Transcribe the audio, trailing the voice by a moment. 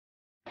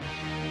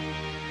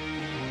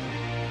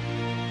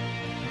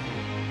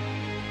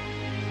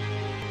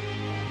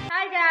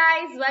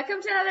guys,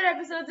 welcome to another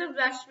episode of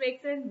Brush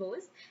Makes and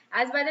Bows.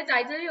 As by the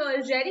title, you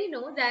already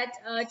know that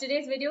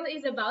today's video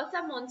is about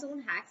some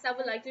monsoon hacks I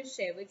would like to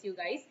share with you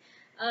guys.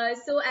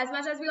 So as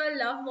much as we all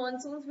love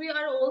monsoons, we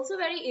are also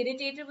very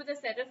irritated with the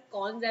set of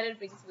cons that it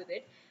brings with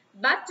it.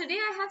 But today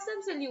I have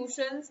some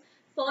solutions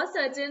for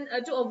certain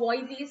to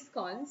avoid these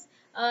cons.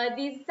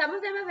 These some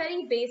of them are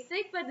very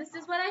basic, but this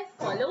is what I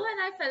follow and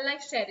I felt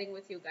like sharing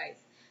with you guys.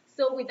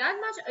 So without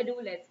much ado,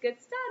 let's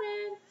get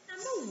started.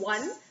 Number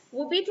one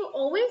would be to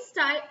always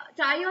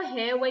tie your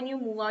hair when you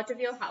move out of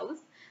your house.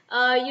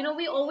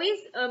 We always,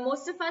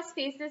 most of us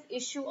face this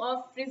issue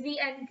of frizzy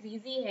and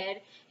greasy hair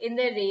in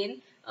the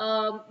rain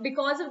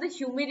because of the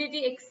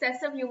humidity,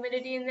 excessive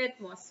humidity in the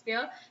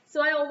atmosphere.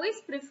 So I always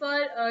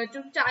prefer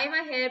to tie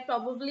my hair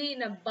probably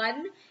in a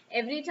bun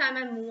every time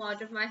I move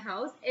out of my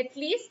house, at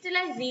least till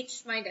I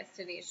reach my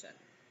destination.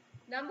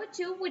 Number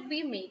two would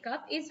be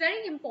makeup. It's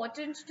very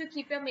important to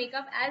keep your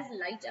makeup as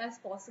light as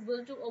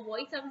possible to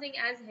avoid something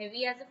as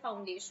heavy as a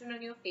foundation on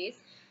your face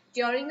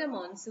during the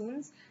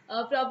monsoons.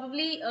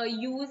 Probably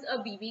use a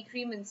BB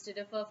cream instead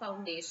of a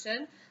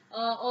foundation.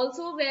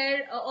 Also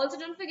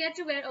don't forget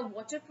to wear a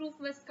waterproof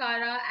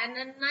mascara and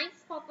a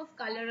nice pop of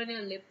color on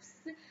your lips.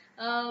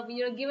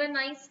 Give a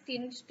nice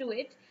tint to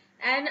it,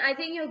 and I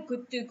think you're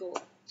good to go.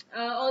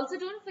 Also,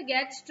 don't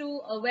forget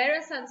to wear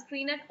a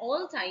sunscreen at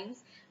all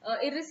times,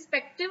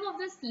 irrespective of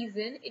the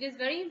season. It is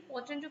very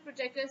important to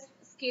protect your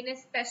skin,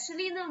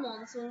 especially in the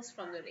monsoons,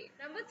 from the rain.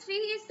 Number three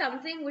is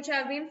something which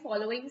I've been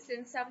following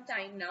since some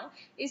time now,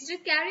 is to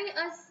carry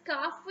a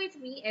scarf with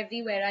me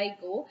everywhere I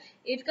go.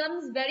 It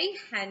comes very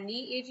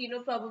handy.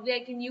 Probably I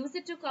can use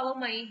it to cover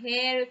my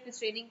hair if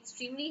it's raining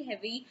extremely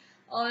heavy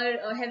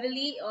or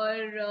heavily,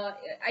 or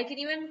I can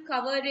even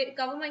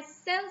cover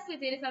myself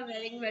with it if I'm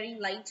wearing very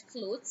light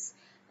clothes,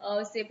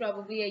 say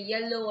probably a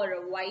yellow or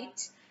a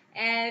white,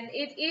 and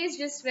it is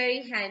just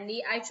very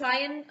handy. I try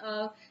and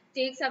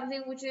take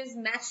something which is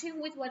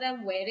matching with what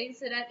I'm wearing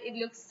so that it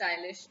looks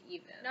stylish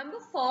even. Number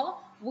four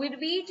would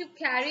be to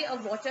carry a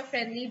water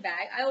friendly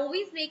bag. I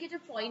always make it a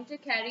point to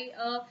carry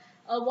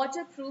a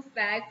waterproof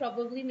bag,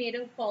 probably made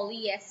of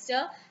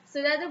polyester,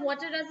 so that the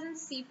water doesn't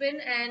seep in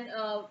and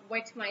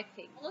wet my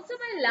thing. Also,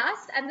 my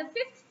last and the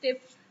fifth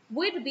tip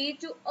would be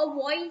to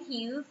avoid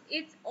heels.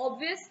 It's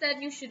obvious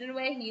that you shouldn't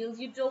wear heels.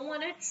 You don't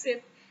want to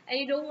trip and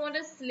you don't want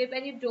to slip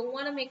and you don't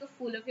want to make a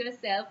fool of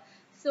yourself.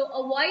 So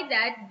avoid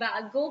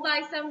that. Go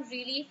buy some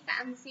really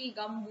fancy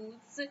gum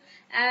boots,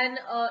 and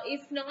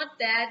if not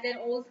that, then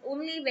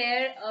only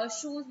wear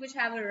shoes which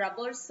have a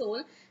rubber sole,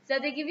 so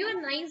that they give you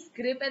a nice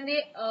grip and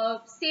they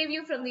save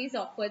you from these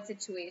awkward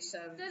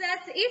situations. So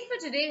that's it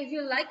for today. If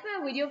you like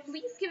my video,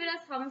 please give it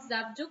a thumbs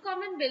up. Do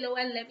comment below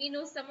and let me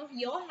know some of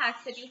your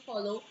hacks that you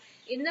follow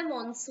in the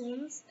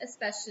monsoons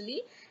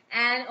especially,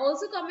 and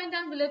also comment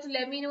down below to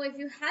let me know if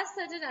you have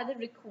certain other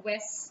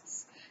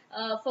requests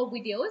for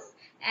videos.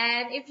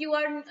 And if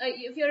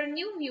you're a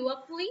new viewer,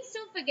 please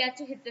don't forget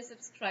to hit the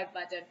subscribe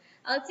button.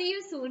 I'll see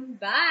you soon.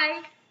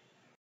 Bye.